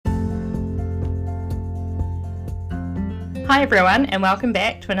Hi everyone, and welcome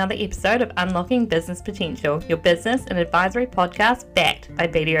back to another episode of Unlocking Business Potential, your business and advisory podcast backed by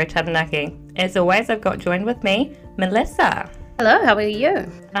BDO Taranaki. As always, I've got joined with me, Melissa. Hello, how are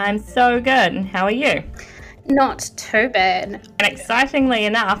you? I'm so good, and how are you? Not too bad. And excitingly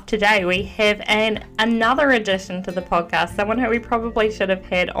enough, today we have another addition to the podcast, someone who we probably should have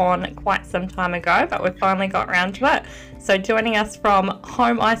had on quite some time ago, but we finally got around to it. So joining us from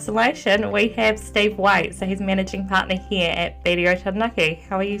home isolation, we have Steve White. So he's managing partner here at BDO Taranaki.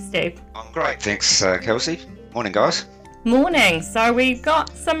 How are you, Steve? I'm great, thanks, Kelsey. Morning, guys. Morning. So we've got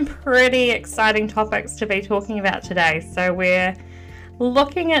some pretty exciting topics to be talking about today. So we're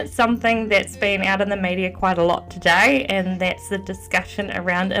looking at something that's been out in the media quite a lot today, and that's the discussion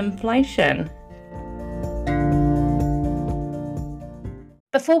around inflation.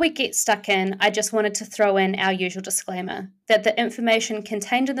 Before we get stuck in, I just wanted to throw in our usual disclaimer that the information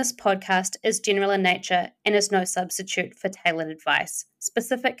contained in this podcast is general in nature and is no substitute for tailored advice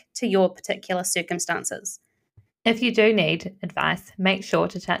specific to your particular circumstances. If you do need advice, make sure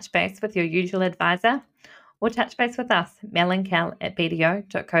to touch base with your usual advisor or touch base with us, Mel and Cal at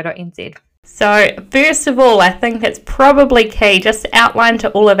bdo.co.nz. So first of all, I think it's probably key just to outline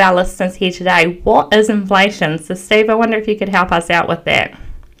to all of our listeners here today, what is inflation? So Steve, I wonder if you could help us out with that.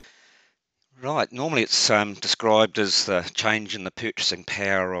 Right, normally it's described as the change in the purchasing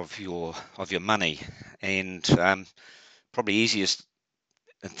power of your money, and probably easiest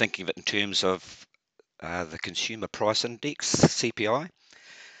in thinking of it in terms of the Consumer Price Index, CPI.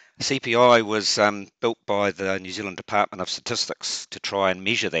 CPI was built by the New Zealand Department of Statistics to try and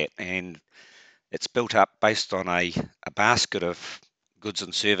measure that, and it's built up based on a basket of goods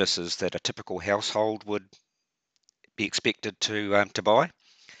and services that a typical household would be expected to buy.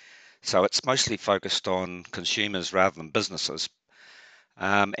 So it's mostly focused on consumers rather than businesses,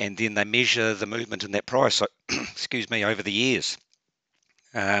 and then they measure the movement in that price, excuse me, over the years.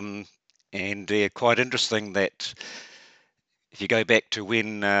 And they're quite interesting that if you go back to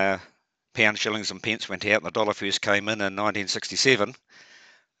when pound, shillings and pence went out and the dollar first came in 1967,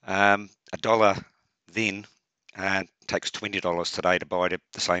 a dollar then takes $20 today to buy the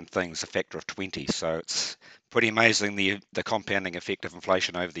same things, a factor of 20. So it's pretty amazing the compounding effect of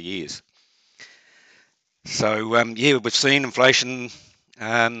inflation over the years. So we've seen inflation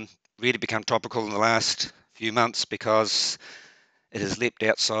really become topical in the last few months because it has leapt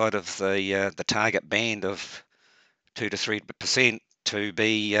outside of the target band of 2 to 3% to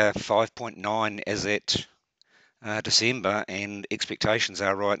be 5.9 as at December, and expectations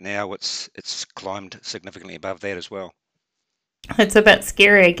are right now it's climbed significantly above that as well. It's a bit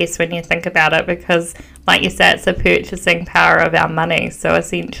scary, I guess, when you think about it, because like you say, it's the purchasing power of our money. So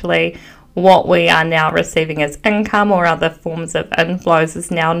essentially what we are now receiving as income or other forms of inflows is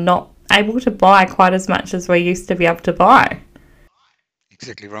now not able to buy quite as much as we used to be able to buy.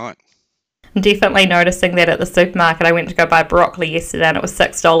 Exactly right. I'm definitely noticing that at the supermarket. I went to go buy broccoli yesterday and it was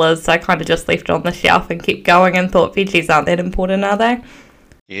 $6, so I kind of just left it on the shelf and kept going and thought veggies aren't that important, are they?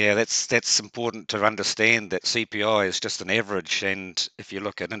 Yeah, that's important to understand that CPI is just an average, and if you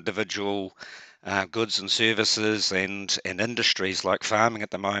look at individual goods and services and industries like farming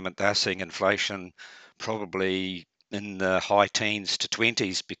at the moment, they're seeing inflation probably in the high teens to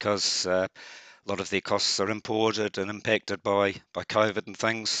 20s because a lot of their costs are imported and impacted by COVID and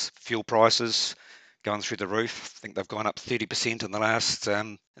things. Fuel prices going through the roof. I think they've gone up 30% in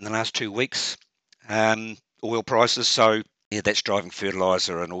the last 2 weeks. Oil prices, so yeah, that's driving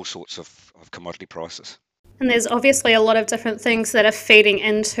fertilizer and all sorts of commodity prices. And there's obviously a lot of different things that are feeding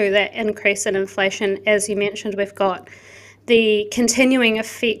into that increase in inflation. As you mentioned, we've got the continuing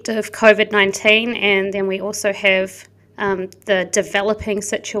effect of COVID-19, and then we also have the developing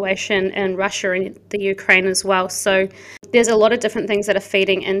situation in Russia and the Ukraine as well. So there's a lot of different things that are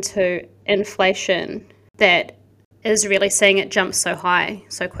feeding into inflation that is really seeing it jump so high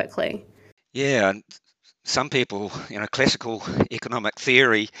so quickly. Yeah, and some people, classical economic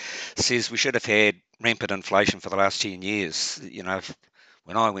theory says we should have had rampant inflation for the last 10 years.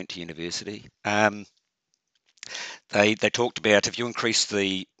 When I went to university, they talked about if you increase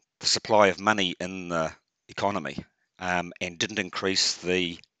the supply of money in the economy and didn't increase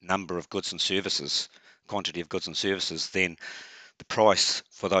the number of goods and services, quantity of goods and services, then the price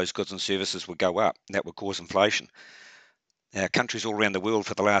for those goods and services would go up. And that would cause inflation. Countries all around the world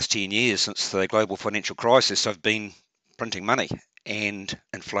for the last 10 years since the global financial crisis have been printing money, and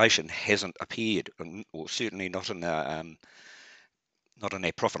inflation hasn't appeared, or certainly not in our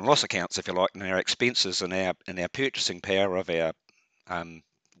profit and loss accounts, if you like, in our expenses and our purchasing power of our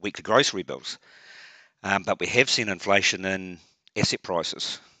weekly grocery bills. But we have seen inflation in asset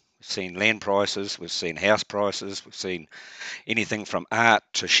prices. We've seen land prices, we've seen house prices, we've seen anything from art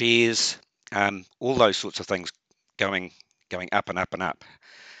to shares, all those sorts of things going up and up and up.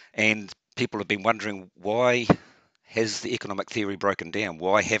 And people have been wondering, why has the economic theory broken down?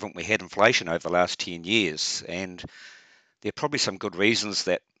 Why haven't we had inflation over the last 10 years? And there are probably some good reasons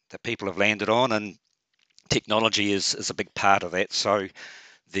that people have landed on, and technology is a big part of that. So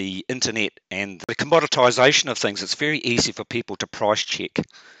the internet and the commoditization of things, it's very easy for people to price check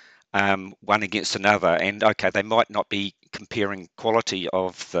one against another. And okay, they might not be comparing quality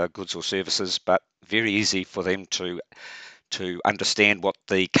of the goods or services, but very easy for them to understand what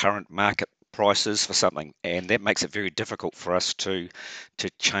the current market price is for something, and that makes it very difficult for us to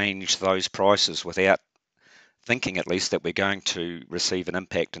change those prices without thinking, at least, that we're going to receive an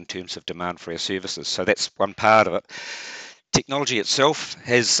impact in terms of demand for our services. So that's one part of it. Technology itself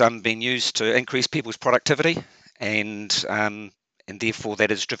has been used to increase people's productivity, and therefore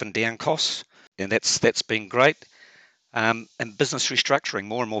that has driven down costs, and that's been great. And business restructuring.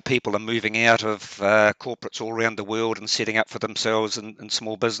 More and more people are moving out of corporates all around the world and setting up for themselves in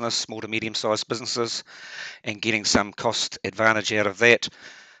small to medium-sized businesses, and getting some cost advantage out of that.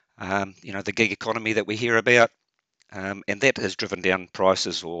 The gig economy that we hear about, and that has driven down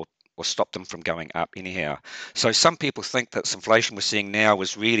prices or stopped them from going up anyhow. So some people think that this inflation we're seeing now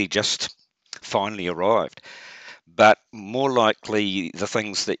was really just finally arrived. But more likely, the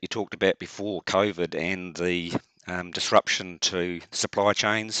things that you talked about before, COVID and the disruption to supply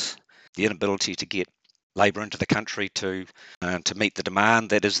chains, the inability to get labour into the country to meet the demand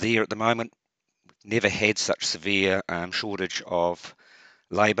that is there at the moment. We've never had such severe shortage of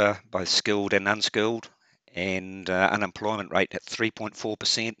labour, both skilled and unskilled, and unemployment rate at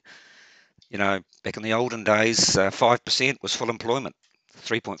 3.4%. Back in the olden days, 5% was full employment.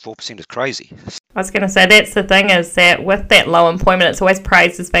 3.4% is crazy. I was going to say, that's the thing, is that with that low employment, it's always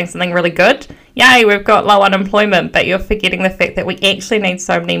praised as being something really good. Yay, we've got low unemployment, but you're forgetting the fact that we actually need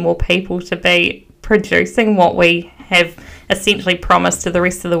so many more people to be producing what we have essentially promised to the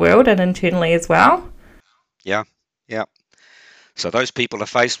rest of the world and internally as well. Yeah. So those people are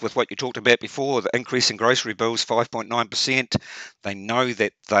faced with what you talked about before, the increase in grocery bills, 5.9%. They know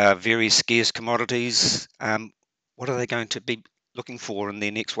that they are very scarce commodities. What are they going to be looking for in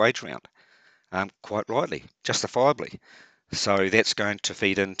their next wage round? Quite rightly, justifiably. So that's going to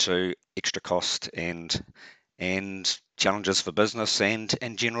feed into extra cost and challenges for business and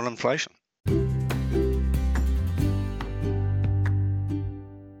general inflation.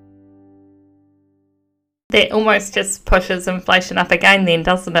 That almost just pushes inflation up again then,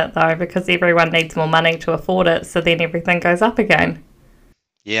 doesn't it, though? Because everyone needs more money to afford it, so then everything goes up again.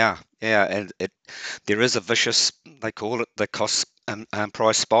 Yeah, and there is a vicious, they call it the cost and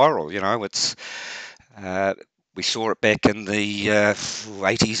price spiral. It's we saw it back in the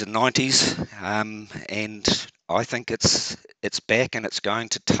 80s and 90s, and I think it's back, and it's going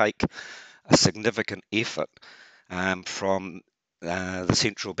to take a significant effort from the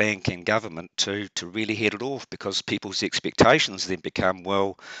central bank and government to really head it off, because people's expectations then become,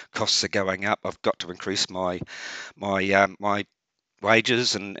 well, costs are going up, I've got to increase my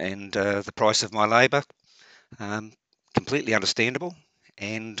wages and the price of my labour. Completely understandable,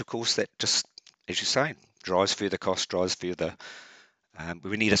 and of course that just, as you say, drives further cost, drives further.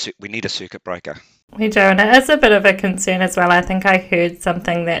 We need a circuit breaker. We do, and it is a bit of a concern as well. I think I heard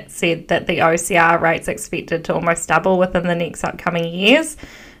something that said that the OCR rate's expected to almost double within the next upcoming years.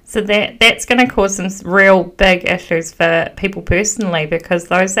 So that's going to cause some real big issues for people personally, because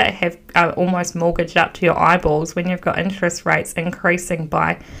those that are almost mortgaged up to your eyeballs, when you've got interest rates increasing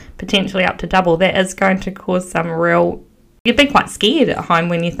by potentially up to double, that is going to cause some real... You'd be quite scared at home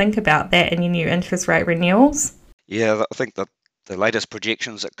when you think about that and your new interest rate renewals. Yeah, I think that the latest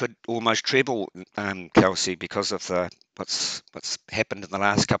projections, it could almost treble, Kelsey, because of what's happened in the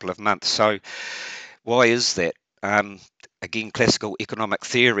last couple of months. So why is that? Again, classical economic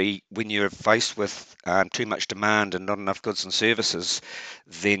theory, when you're faced with too much demand and not enough goods and services,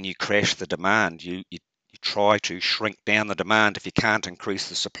 then you crash the demand. You try to shrink down the demand. If you can't increase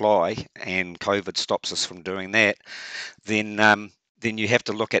the supply, and COVID stops us from doing that, then you have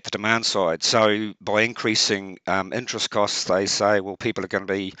to look at the demand side. So by increasing interest costs, they say, well, people are going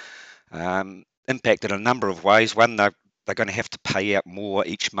to be impacted in a number of ways. One, they're going to have to pay out more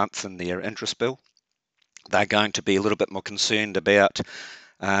each month in their interest bill. They're going to be a little bit more concerned about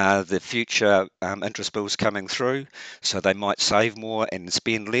the future interest bills coming through, so they might save more and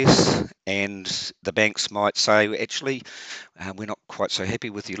spend less, and the banks might say, actually, we're not quite so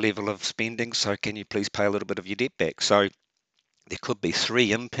happy with your level of spending, so can you please pay a little bit of your debt back? So there could be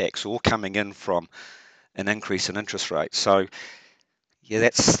three impacts all coming in from an increase in interest rates. So Yeah,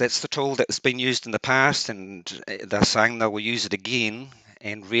 that's the tool that's been used in the past, and they're saying they will use it again.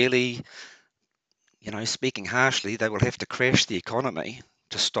 And really, speaking harshly, they will have to crash the economy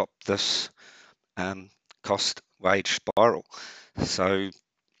to stop this um, cost wage spiral. So,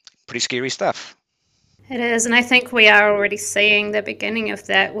 pretty scary stuff. It is, and I think we are already seeing the beginning of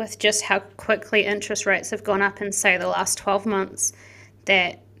that with just how quickly interest rates have gone up in, say, the last 12 months.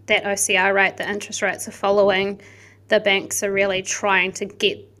 That OCR rate, the interest rates are following. The banks are really trying to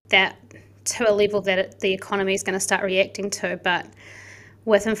get that to a level that the economy is going to start reacting to. But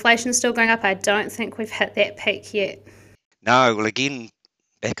with inflation still going up, I don't think we've hit that peak yet. No, well, again,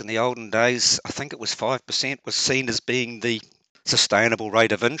 back in the olden days, I think it was 5% was seen as being the sustainable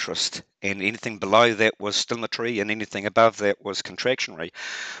rate of interest, and anything below that was still a tree, and anything above that was contractionary.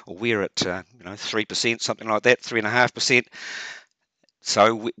 We're at 3%, something like that, 3.5%.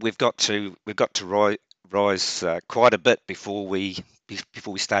 So we've got to rise quite a bit before we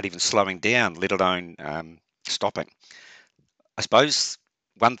start even slowing down, let alone stopping. I suppose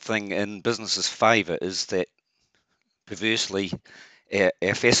one thing in business's favour is that, perversely,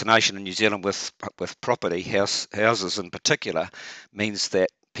 our fascination in New Zealand with property, houses in particular, means that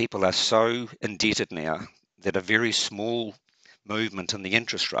people are so indebted now that a very small movement in the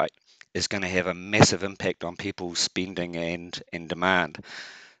interest rate is going to have a massive impact on people's spending and demand.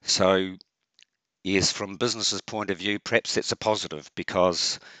 So yes, from business's point of view, perhaps that's a positive,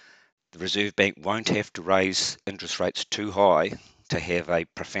 because the Reserve Bank won't have to raise interest rates too high to have a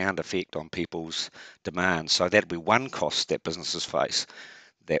profound effect on people's demand. So that'll be one cost that businesses face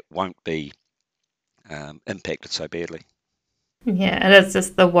that won't be impacted so badly. Yeah, it is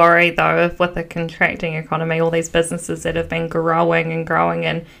just the worry though of with a contracting economy, all these businesses that have been growing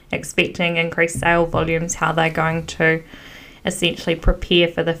and expecting increased sale volumes, how they're going to essentially prepare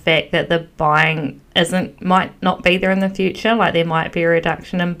for the fact that the buying might not be there in the future, like there might be a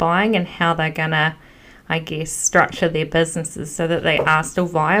reduction in buying, and how they're gonna, I guess, structure their businesses so that they are still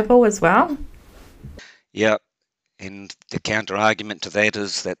viable as well. Yeah, and the counter argument to that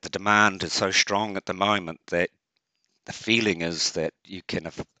is that the demand is so strong at the moment that the feeling is that you can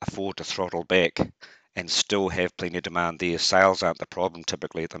afford to throttle back and still have plenty of demand there. Sales aren't the problem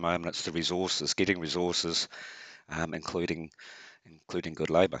typically at the moment; it's the resources, getting resources, including good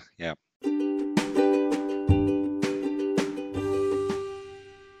labour. Yeah.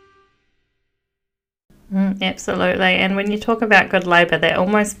 Absolutely. And when you talk about good labour, that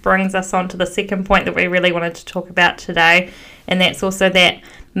almost brings us on to the second point that we really wanted to talk about today, and that's also that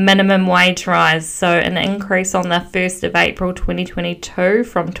minimum wage rise. So an increase on the 1st of April 2022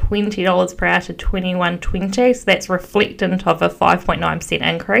 from $20 per hour to $21.20. So that's reflectant of a 5.9%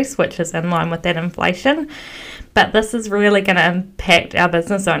 increase, which is in line with that inflation. But this is really going to impact our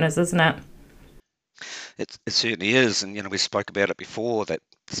business owners, isn't it? It certainly is, and we spoke about it before, that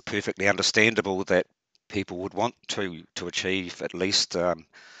it's perfectly understandable that people would want to achieve at least the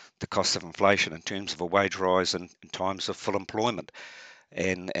cost of inflation in terms of a wage rise in times of full employment,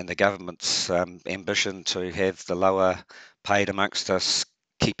 and the government's ambition to have the lower paid amongst us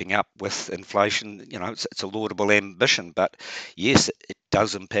keeping up with inflation. It's a laudable ambition, but yes, it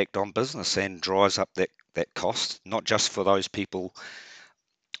does impact on business and drives up that cost, not just for those people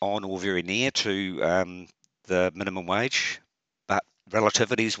on or very near to the minimum wage, but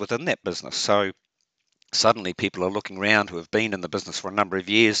relativities within that business. So suddenly people are looking around who have been in the business for a number of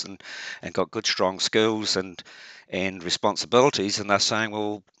years and got good, strong skills and responsibilities, and they're saying,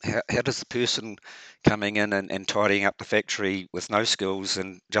 well, how does the person coming in and tidying up the factory with no skills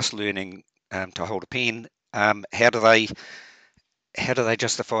and just learning to hold a pen, how do they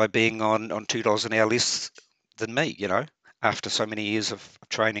justify being on $2 an hour less than me, after so many years of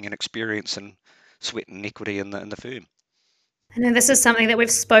training and experience and sweat and equity in the firm? I know this is something that we've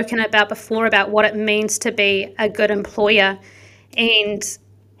spoken about before, about what it means to be a good employer and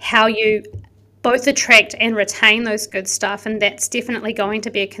how you both attract and retain those good staff. And that's definitely going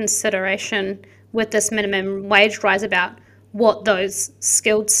to be a consideration with this minimum wage rise, about what those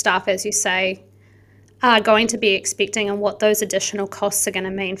skilled staff, as you say, are going to be expecting and what those additional costs are going to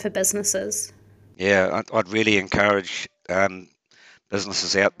mean for businesses. Yeah, I'd really encourage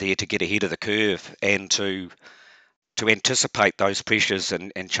businesses out there to get ahead of the curve and to anticipate those pressures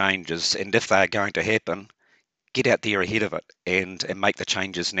and changes, and if they're going to happen, get out there ahead of it and make the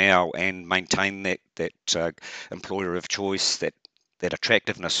changes now and maintain that employer of choice, that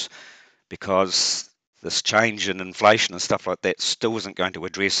attractiveness, because this change in inflation and stuff like that still isn't going to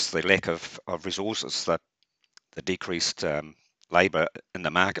address the lack of resources, the decreased labour in the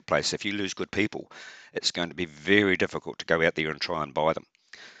marketplace. If you lose good people, it's going to be very difficult to go out there and try and buy them.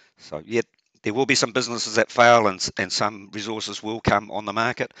 So yeah, there will be some businesses that fail, and some resources will come on the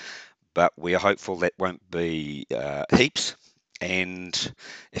market, but we're hopeful that won't be heaps. And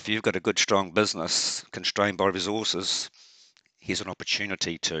if you've got a good, strong business constrained by resources, here's an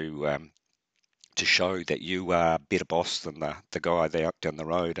opportunity to show that you are a better boss than the guy there down the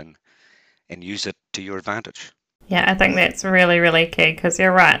road, and use it to your advantage. Yeah, I think that's really, really key, because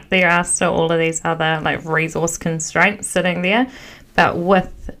you're right. There are still all of these other like resource constraints sitting there, but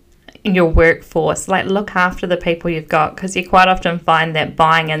with your workforce, like look after the people you've got, because you quite often find that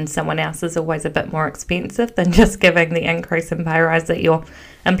buying in someone else is always a bit more expensive than just giving the increase in pay rise that your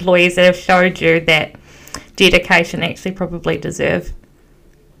employees that have showed you that dedication actually probably deserve.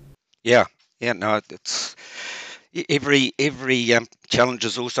 Yeah, no, it's every challenge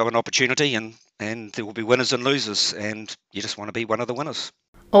is also an opportunity, and there will be winners and losers, and you just want to be one of the winners.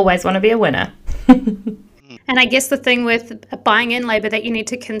 Always want to be a winner. And I guess the thing with buying in labour that you need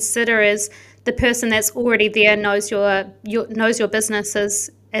to consider is the person that's already there knows your business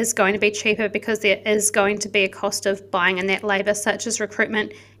is going to be cheaper, because there is going to be a cost of buying in that labour, such as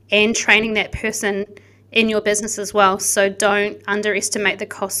recruitment and training that person in your business as well. So don't underestimate the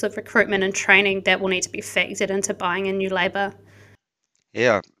costs of recruitment and training that will need to be factored into buying in new labour.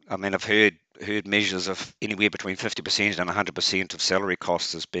 Yeah, I mean, I've heard measures of anywhere between 50% and 100% of salary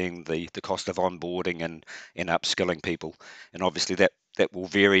costs as being the cost of onboarding and upskilling people, and obviously that will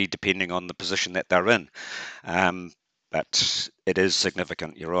vary depending on the position that they're in, but it is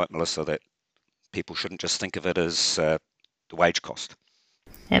significant. You're right, Melissa, that people shouldn't just think of it as the wage cost.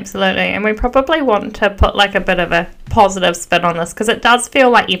 Absolutely, and we probably want to put like a bit of a positive spin on this, because it does feel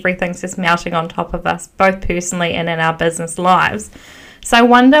like everything's just melting on top of us, both personally and in our business lives. So I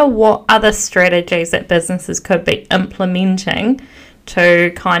wonder what other strategies that businesses could be implementing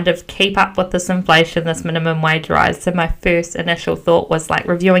to kind of keep up with this inflation, this minimum wage rise. So my first initial thought was like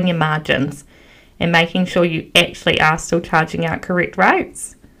reviewing your margins and making sure you actually are still charging out correct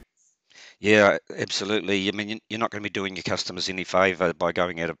rates. Yeah, absolutely. I mean, you're not going to be doing your customers any favour by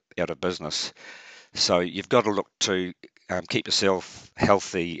going out of business. So you've got to look to keep yourself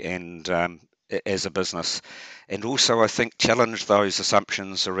healthy and as a business, and also I think challenge those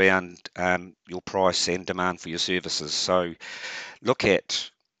assumptions around your price and demand for your services. So look at,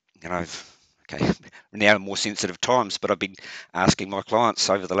 okay, now more sensitive times, but I've been asking my clients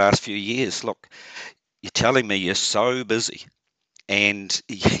over the last few years, look, you're telling me you're so busy and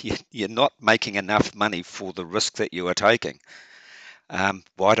you're not making enough money for the risk that you are taking.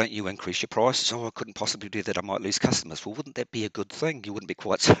 Why don't you increase your prices? Oh, I couldn't possibly do that. I might lose customers. Well, wouldn't that be a good thing? You wouldn't be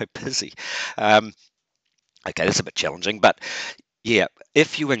quite so busy. Okay, that's a bit challenging, but yeah,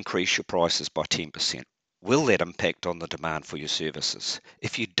 if you increase your prices by 10%, will that impact on the demand for your services?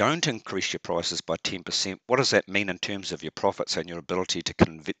 If you don't increase your prices by 10%, what does that mean in terms of your profits and your ability to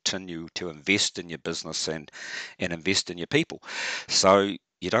continue to invest in your business and invest in your people? So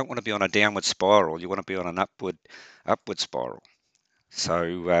you don't want to be on a downward spiral. You want to be on an upward spiral.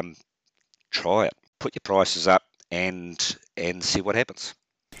 So try it. Put your prices up and see what happens.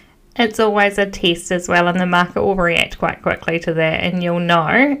 It's always a test as well, and the market will react quite quickly to that, and you'll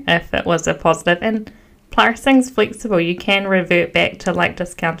know if it was a positive. And pricing's flexible. You can revert back to like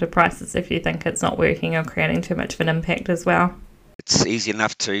discounted prices if you think it's not working or creating too much of an impact as well. It's easy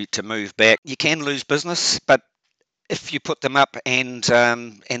enough to move back. You can lose business, but if you put them up and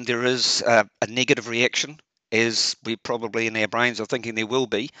there is a negative reaction, as we probably in our brains are thinking there will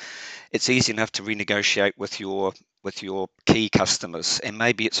be, it's easy enough to renegotiate with your key customers, and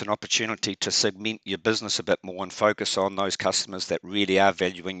maybe it's an opportunity to segment your business a bit more and focus on those customers that really are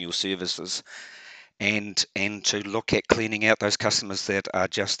valuing your services, and to look at cleaning out those customers that are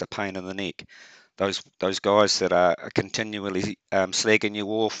just a pain in the neck. Those guys that are continually slagging you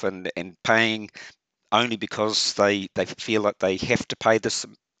off and paying only because they feel like they have to pay this.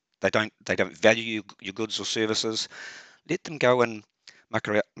 They don't value your goods or services. Let them go and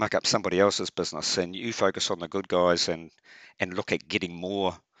muck up somebody else's business, and you focus on the good guys and look at getting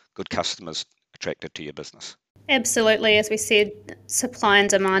more good customers attracted to your business. Absolutely. As we said, supply and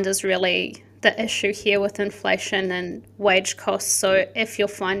demand is really the issue here with inflation and wage costs. So if you're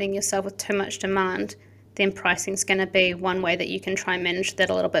finding yourself with too much demand, then pricing is going to be one way that you can try and manage that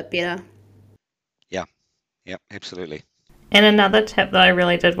a little bit better. Yeah, absolutely. And another tip that I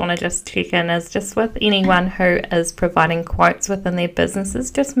really did want to just check in is just with anyone who is providing quotes within their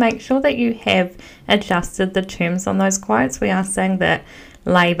businesses, just make sure that you have adjusted the terms on those quotes. We are seeing that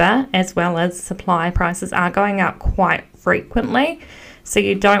labour as well as supply prices are going up quite frequently. So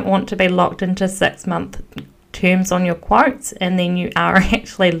you don't want to be locked into 6-month terms on your quotes, and then you are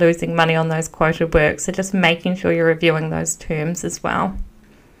actually losing money on those quoted work. So just making sure you're reviewing those terms as well.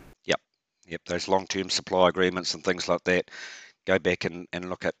 Yep, those long-term supply agreements and things like that, go back and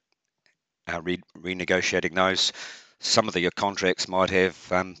look at renegotiating those. Some of your contracts might have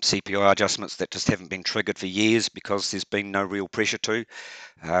CPI adjustments that just haven't been triggered for years because there's been no real pressure to.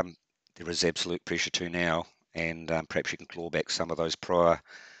 There is absolute pressure to now, and perhaps you can claw back some of those prior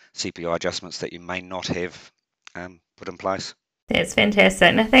CPI adjustments that you may not have put in place. That's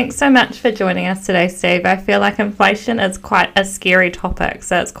fantastic. Now, thanks so much for joining us today, Steve. I feel like inflation is quite a scary topic,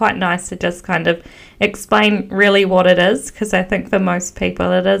 so it's quite nice to just kind of explain really what it is, because I think for most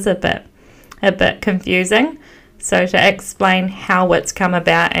people it is a bit confusing. So to explain how it's come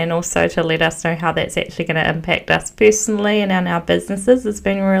about and also to let us know how that's actually going to impact us personally and in our businesses has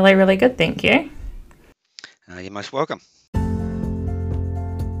been really, really good. Thank you. You're most welcome.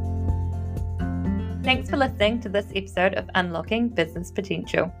 Thanks for listening to this episode of Unlocking Business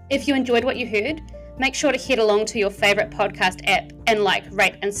Potential. If you enjoyed what you heard, make sure to head along to your favourite podcast app and like,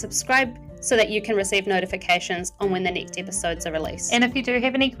 rate and subscribe so that you can receive notifications on when the next episodes are released. And if you do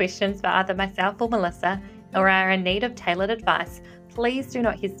have any questions for either myself or Melissa, or are in need of tailored advice, please do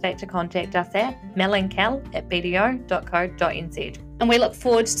not hesitate to contact us at melandkel@bdo.co.nz. And we look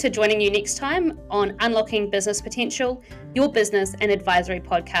forward to joining you next time on Unlocking Business Potential, your business and advisory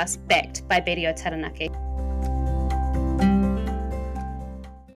podcast backed by BDO Taranaki.